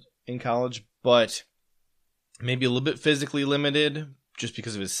college, but maybe a little bit physically limited just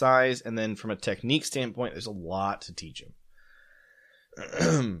because of his size. And then from a technique standpoint, there's a lot to teach him.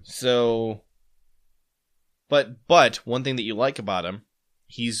 But one thing that you like about him,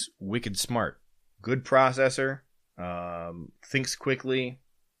 he's wicked smart, good processor, thinks quickly,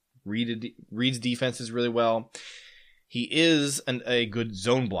 reads defenses really well. He is a good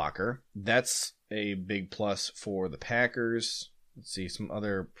zone blocker. That's a big plus for the Packers. Let's see, some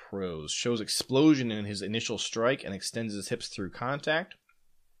other pros. Shows explosion in his initial strike and extends his hips through contact.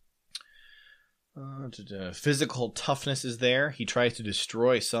 Physical toughness is there. He tries to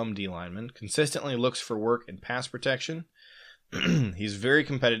destroy some D linemen. Consistently looks for work in pass protection. He's very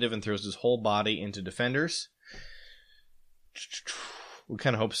competitive and throws his whole body into defenders. We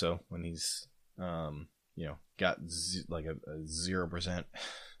kind of hope so when he's, got like a 0%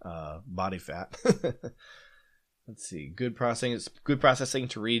 body fat. Let's see. Good processing. It's good processing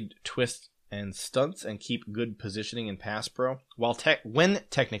to read twists and stunts and keep good positioning in pass pro. When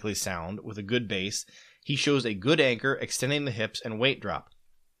technically sound with a good base, he shows a good anchor, extending the hips and weight drop.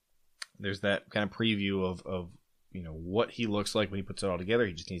 There's that kind of preview of what he looks like when he puts it all together.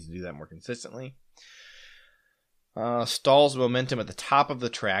 He just needs to do that more consistently. Stalls momentum at the top of the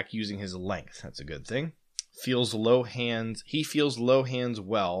track using his length. That's a good thing. He feels low hands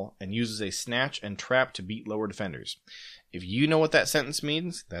well and uses a snatch and trap to beat lower defenders. If you know what that sentence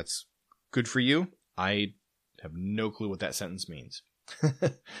means, that's good for you. I have no clue what that sentence means.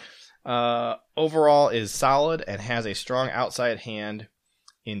 Overall is solid and has a strong outside hand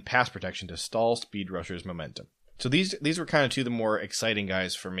in pass protection to stall speed rushers' momentum. So these were kind of two of the more exciting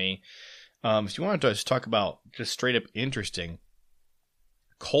guys for me. If you wanted to just talk about just straight up interesting,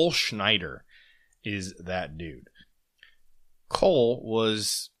 Cole Schneider is that dude. Cole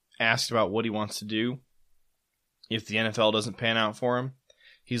was asked about what he wants to do if the NFL doesn't pan out for him.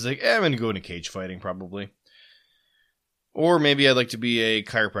 He's like, I'm going to go into cage fighting probably. Or maybe I'd like to be a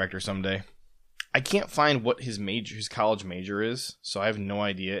chiropractor someday. I can't find what his college major is, so I have no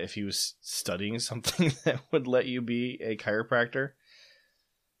idea if he was studying something that would let you be a chiropractor.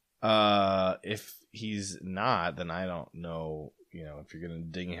 If he's not, then I don't know, if you're going to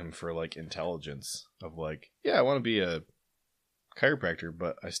ding him for like intelligence of like, yeah, I want to be a chiropractor,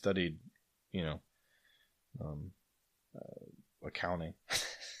 but I studied, accounting.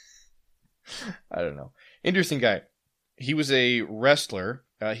 I don't know. Interesting guy. He was a wrestler.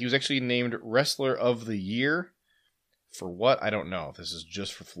 He was actually named Wrestler of the Year. For what? I don't know if this is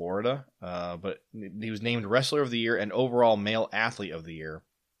just for Florida. But he was named Wrestler of the Year and overall Male Athlete of the Year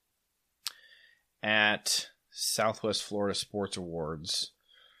at Southwest Florida Sports Awards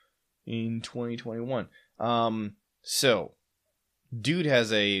in 2021. So, dude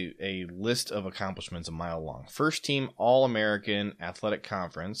has a list of accomplishments a mile long. First team All-American Athletic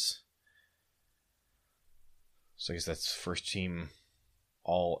Conference. So I guess that's first team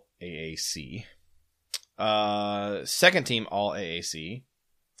All-AAC. Second team All-AAC.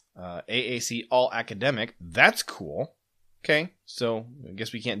 AAC All-Academic. That's cool. Okay, so I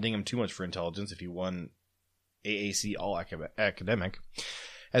guess we can't ding him too much for intelligence if he won AAC All-Academic.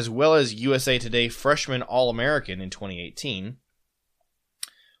 As well as USA Today Freshman All-American in 2018.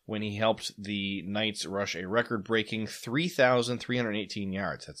 When he helped the Knights rush a record-breaking 3,318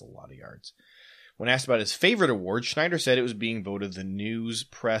 yards. That's a lot of yards. When asked about his favorite award, Schneider said it was being voted the News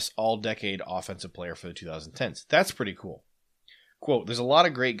Press All-Decade Offensive Player for the 2010s. That's pretty cool. Quote, there's a lot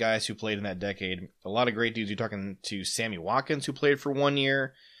of great guys who played in that decade. A lot of great dudes. You're talking to Sammy Watkins, who played for 1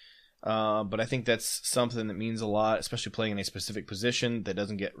 year. But I think that's something that means a lot, especially playing in a specific position that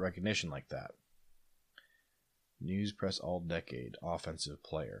doesn't get recognition like that. News Press All-Decade Offensive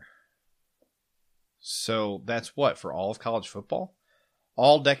Player. So that's what, for all of college football?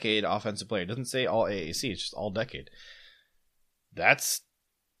 All-Decade Offensive Player. It doesn't say All-AAC, it's just All-Decade. That's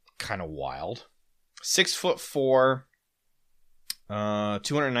kind of wild. 6'4",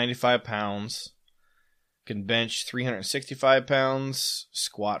 295 pounds. Can bench 365 pounds.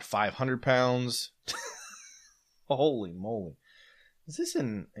 Squat 500 pounds. Holy moly. Is this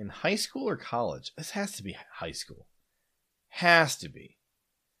in high school or college? This has to be high school. Has to be.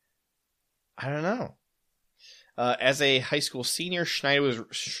 I don't know. As a high school senior,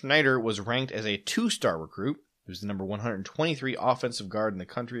 Schneider was ranked as a 2-star recruit. He was the number 123 offensive guard in the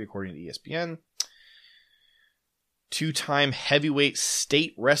country, according to ESPN. 2-time heavyweight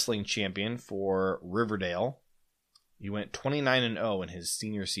state wrestling champion for Riverdale. He went 29-0 in his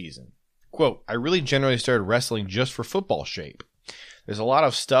senior season. Quote, I really generally started wrestling just for football shape. There's a lot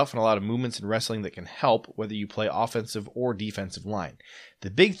of stuff and a lot of movements in wrestling that can help whether you play offensive or defensive line.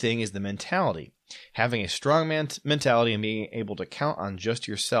 The big thing is the mentality. Having a strong mentality and being able to count on just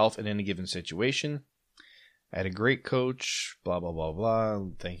yourself in any given situation. I had a great coach, blah, blah, blah, blah.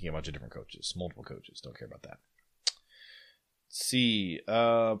 I'm thanking a bunch of different coaches, multiple coaches. Don't care about that. Let's see.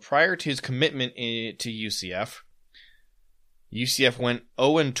 Prior to his commitment to UCF went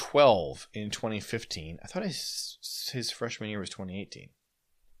 0-12 in 2015. I thought his freshman year was 2018.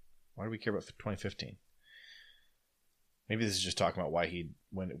 Why do we care about 2015? Maybe this is just talking about why he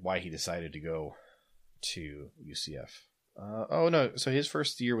decided to go to UCF. Oh no! So his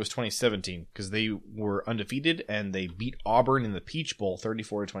first year was 2017 because they were undefeated and they beat Auburn in the Peach Bowl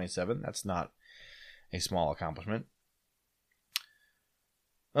 34-27. That's not a small accomplishment.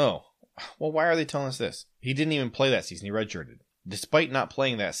 Oh, well, why are they telling us this? He didn't even play that season. He redshirted. Despite not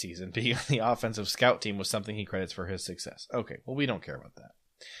playing that season, being on the offensive scout team was something he credits for his success. Okay, well, we don't care about that.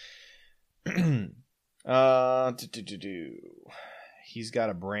 He's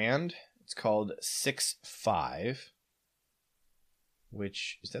got a brand. It's called 6'5",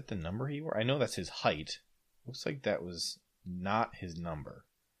 which, is that the number he wore? I know that's his height. Looks like that was not his number.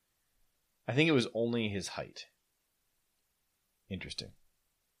 I think it was only his height. Interesting.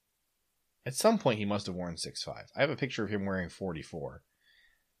 At some point, he must have worn 6'5". I have a picture of him wearing 44.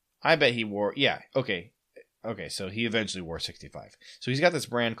 I bet he wore... Yeah, okay. Okay, so he eventually wore 65. So he's got this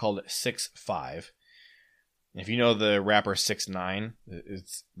brand called 6'5". If you know the rapper 6ix9ine,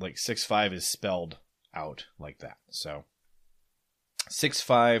 it's like 6'5" is spelled out like that. So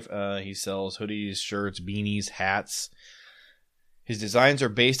 6'5", he sells hoodies, shirts, beanies, hats. His designs are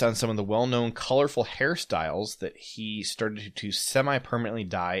based on some of the well-known colorful hairstyles that he started to semi-permanently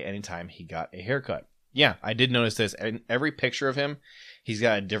dye anytime he got a haircut. Yeah, I did notice this. In every picture of him, he's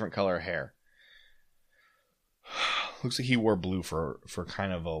got a different color of hair. Looks like he wore blue for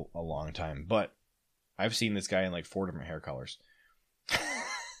kind of a long time, but I've seen this guy in like 4 different hair colors.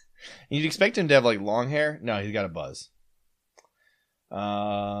 You'd expect him to have like long hair. No, he's got a buzz.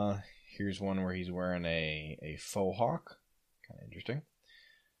 Here's one where he's wearing a faux hawk. Kind of interesting.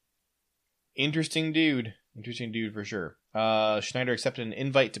 Interesting dude for sure. Schneider accepted an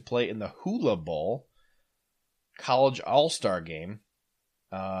invite to play in the Hula Bowl college all-star game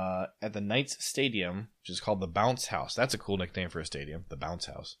at the Knights Stadium, which is called the Bounce House. That's a cool nickname for a stadium, the Bounce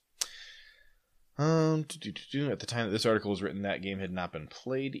House. At the time that this article was written, that game had not been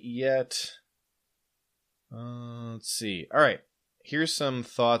played yet. Let's see. All right. Here's some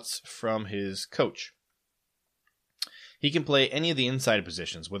thoughts from his coach. He can play any of the inside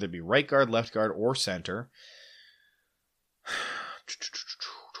positions, whether it be right guard, left guard, or center.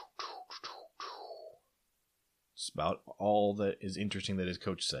 It's about all that is interesting that his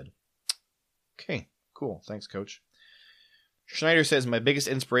coach said. Okay, cool. Thanks, coach. Schneider says, my biggest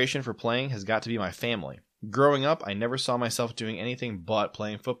inspiration for playing has got to be my family. Growing up, I never saw myself doing anything but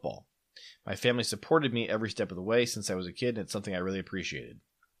playing football. My family supported me every step of the way since I was a kid, and it's something I really appreciated.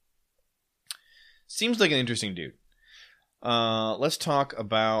 Seems like an interesting dude. Let's talk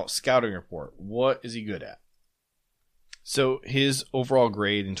about scouting report. What is he good at? So his overall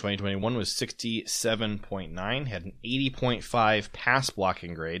grade in 2021 was 67.9, had an 80.5 pass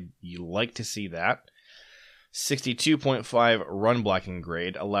blocking grade. You like to see that. 62.5 run blocking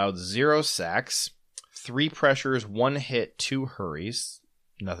grade, allowed 0 sacks, 3 pressures, 1 hit, 2 hurries.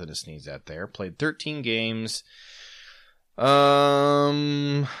 Nothing to sneeze at there. Played 13 games.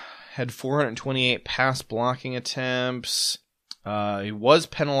 Had 428 pass blocking attempts. He was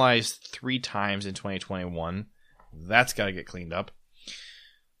penalized 3 times in 2021. That's got to get cleaned up.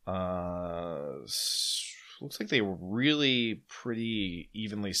 Looks like they were really pretty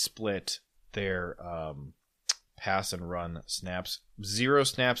evenly split their pass and run snaps. 0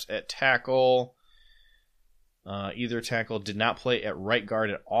 snaps at tackle. Either tackle did not play at right guard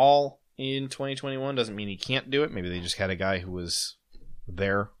at all in 2021. Doesn't mean he can't do it. Maybe they just had a guy who was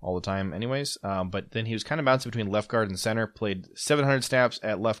there all the time anyways. But then he was kind of bouncing between left guard and center. Played 700 snaps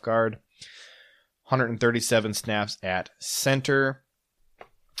at left guard. 137 snaps at center.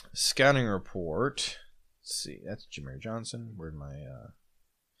 Scouting report. Let's see. That's Jameer Johnson. Where'd my...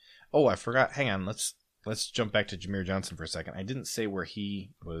 Oh, I forgot. Hang on. Let's jump back to Jameer Johnson for a second. I didn't say where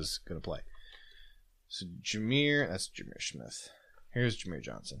he was going to play. So Jameer, that's Jameer Smith. Here's Jameer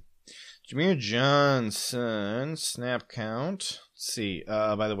Johnson. Jameer Johnson, snap count. Let's see.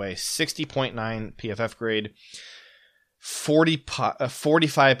 By the way, 60.9 PFF grade,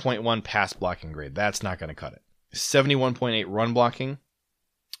 45.1 pass blocking grade. That's not going to cut it. 71.8 run blocking.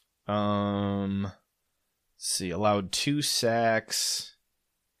 Let's see. Allowed 2 sacks,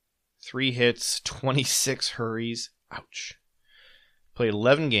 3 hits, 26 hurries. Ouch. Played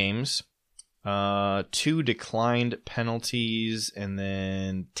 11 games. 2 declined penalties, and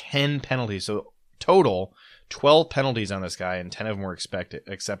then 10 penalties. So total, 12 penalties on this guy, and 10 of them were accepted.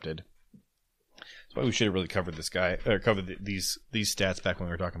 That's why we should have really covered this guy, or covered these stats back when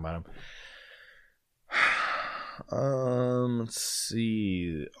we were talking about him. Let's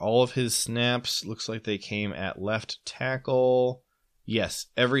see. All of his snaps looks like they came at left tackle. Yes,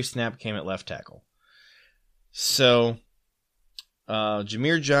 every snap came at left tackle. So,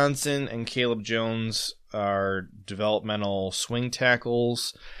 Jameer Johnson and Caleb Jones are developmental swing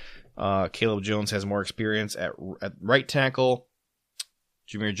tackles. Caleb Jones has more experience at right tackle.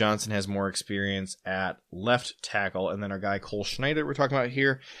 Jameer Johnson has more experience at left tackle. And then our guy Cole Schneider we're talking about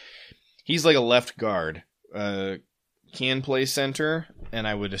here, he's like a left guard. Can play center, and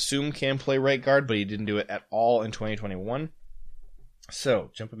I would assume can play right guard, but he didn't do it at all in 2021. So,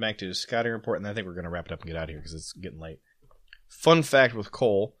 jumping back to his scouting report, and I think we're going to wrap it up and get out of here because it's getting late. Fun fact with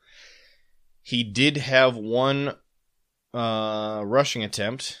Cole, he did have one rushing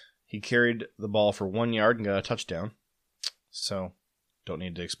attempt. He carried the ball for 1 yard and got a touchdown. So, don't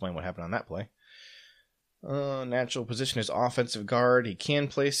need to explain what happened on that play. Natural position is offensive guard. He can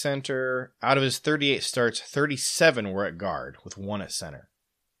play center. Out of his 38 starts, 37 were at guard, with 1 at center.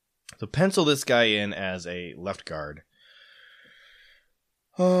 So pencil this guy in as a left guard.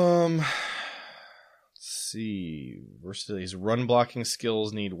 Let's see. His run blocking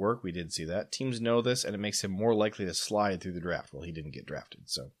skills need work. We did see that. Teams know this, and it makes him more likely to slide through the draft. Well, he didn't get drafted,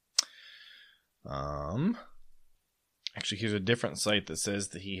 so. Actually, here's a different site that says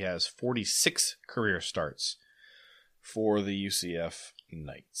that he has 46 career starts for the UCF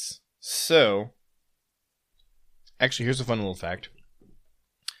Knights. So, actually, here's a fun little fact.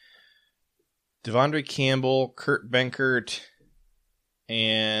 Devondre Campbell, Kurt Benkert,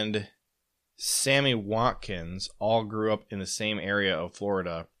 and Sammy Watkins all grew up in the same area of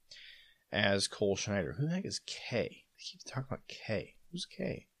Florida as Cole Schneider. Who the heck is K? I keep talking about K. Who's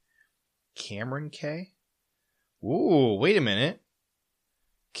K? Cameron K? Ooh, wait a minute.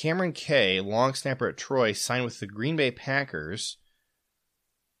 Cameron K, long snapper at Troy, signed with the Green Bay Packers.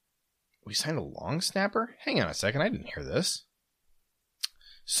 We signed a long snapper? Hang on a second, I didn't hear this.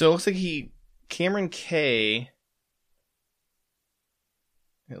 So it looks like Cameron K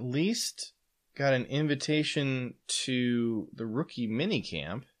at least got an invitation to the rookie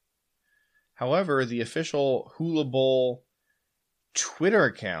minicamp. However, the official Hula Bowl Twitter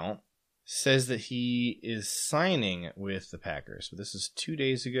account says that he is signing with the Packers. But this is 2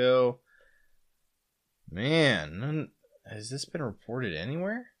 days ago. Man, has this been reported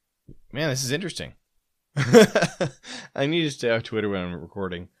anywhere? Man, this is interesting. I need to stay off Twitter when I'm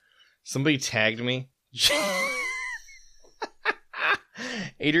recording. Somebody tagged me.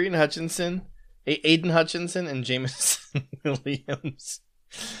 Aiden Hutchinson and Jameson Williams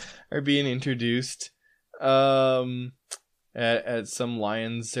are being introduced. At some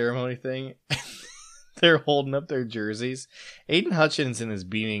Lions ceremony thing. They're holding up their jerseys. Aiden Hutchinson is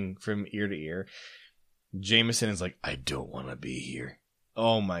beaming from ear to ear. Jameson is like, I don't want to be here.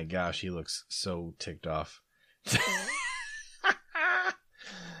 Oh my gosh, he looks so ticked off.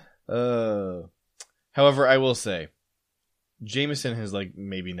 However, I will say, Jameson has like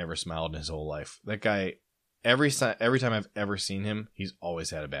maybe never smiled in his whole life. That guy, every time I've ever seen him, he's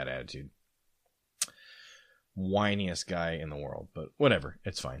always had a bad attitude. Whiniest guy in the world, but whatever,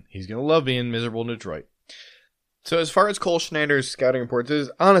 it's fine. He's gonna love being miserable in Detroit. So as far as Cole Schneider's scouting reports, there's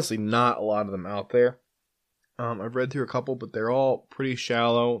honestly not a lot of them out there. I've read through a couple, but they're all pretty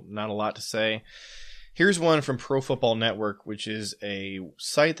shallow, not a lot to say. Here's one from Pro Football Network, which is a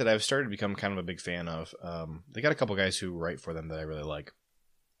site that I've started to become kind of a big fan of. They got a couple guys who write for them that I really like.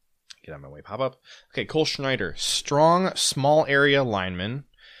 Get out of my way, pop up. Okay, Cole Schneider, strong, small area lineman,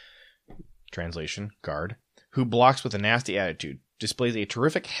 translation, guard, who blocks with a nasty attitude, displays a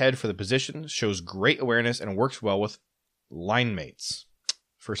terrific head for the position, shows great awareness, and works well with line mates.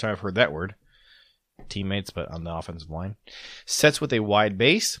 First time I've heard that word. Teammates, but on the offensive line. Sets with a wide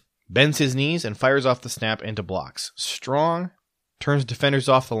base, bends his knees, and fires off the snap into blocks. Strong, turns defenders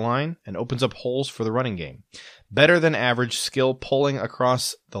off the line, and opens up holes for the running game. Better than average skill pulling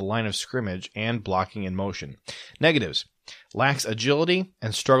across the line of scrimmage and blocking in motion. Negatives. Lacks agility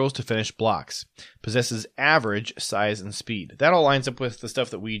and struggles to finish blocks. Possesses average size and speed. That all lines up with the stuff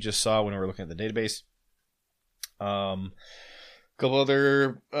that we just saw when we were looking at the database. Couple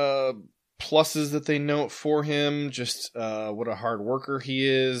other pluses that they note for him. Just what a hard worker he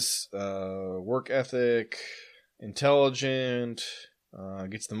is. Work ethic. Intelligent.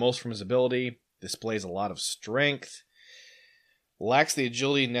 Gets the most from his ability. Displays a lot of strength. Lacks the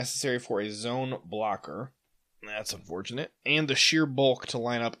agility necessary for a zone blocker. That's unfortunate. And the sheer bulk to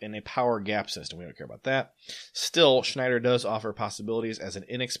line up in a power gap system. We don't care about that. Still, Schneider does offer possibilities as an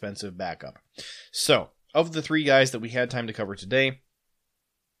inexpensive backup. So, of the 3 guys that we had time to cover today,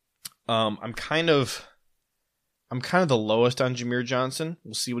 I'm kind of the lowest on Jameer Johnson.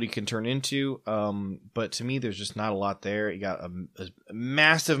 We'll see what he can turn into. But to me, there's just not a lot there. He got a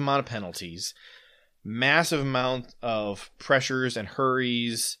massive amount of penalties, massive amount of pressures and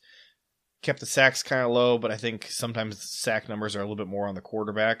hurries. kept the sacks kind of low, but I think sometimes sack numbers are a little bit more on the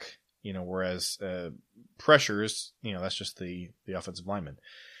quarterback, whereas pressures, that's just the offensive lineman.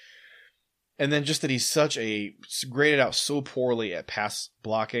 And then just that he's graded out so poorly at pass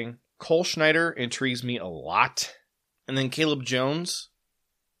blocking. Cole Schneider intrigues me a lot. And then Caleb Jones,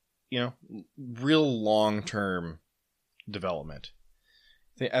 real long-term development.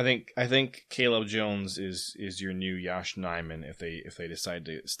 I think Caleb Jones is your new Yosh Nijman if they decide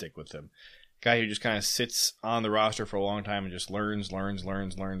to stick with him. Guy who just kind of sits on the roster for a long time and just learns,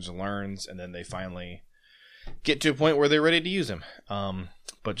 and then they finally get to a point where they're ready to use him.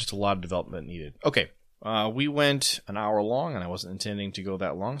 But just a lot of development needed. Okay, we went an hour long, and I wasn't intending to go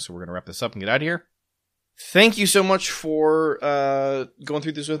that long, so we're going to wrap this up and get out of here. Thank you so much for going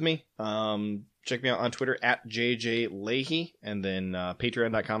through this with me. Check me out on Twitter at JJ Leahy, and then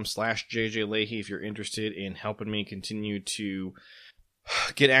patreon.com/JJ Leahy if you're interested in helping me continue to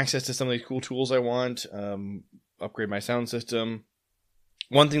get access to some of these cool tools I want, upgrade my sound system.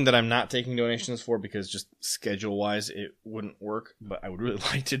 One thing that I'm not taking donations for because just schedule-wise it wouldn't work, but I would really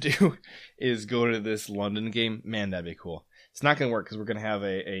like to do is go to this London game. Man, that'd be cool. It's not going to work because we're going to have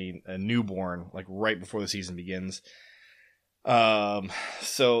a newborn like right before the season begins.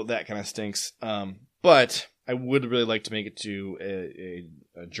 So that kind of stinks. But I would really like to make it to a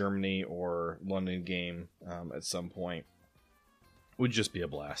Germany or London game at some point. Would just be a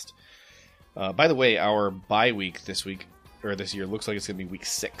blast. By the way, our bye week this year looks like it's going to be week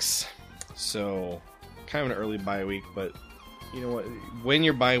 6. So kind of an early bye week, but you know what? When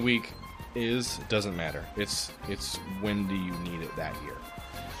your bye week is, it doesn't matter. It's when do you need it that year.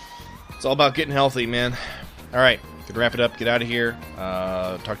 It's all about getting healthy, man. All right, gonna wrap it up, get out of here.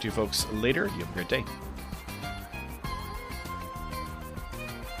 Talk to you folks later. You have a great day.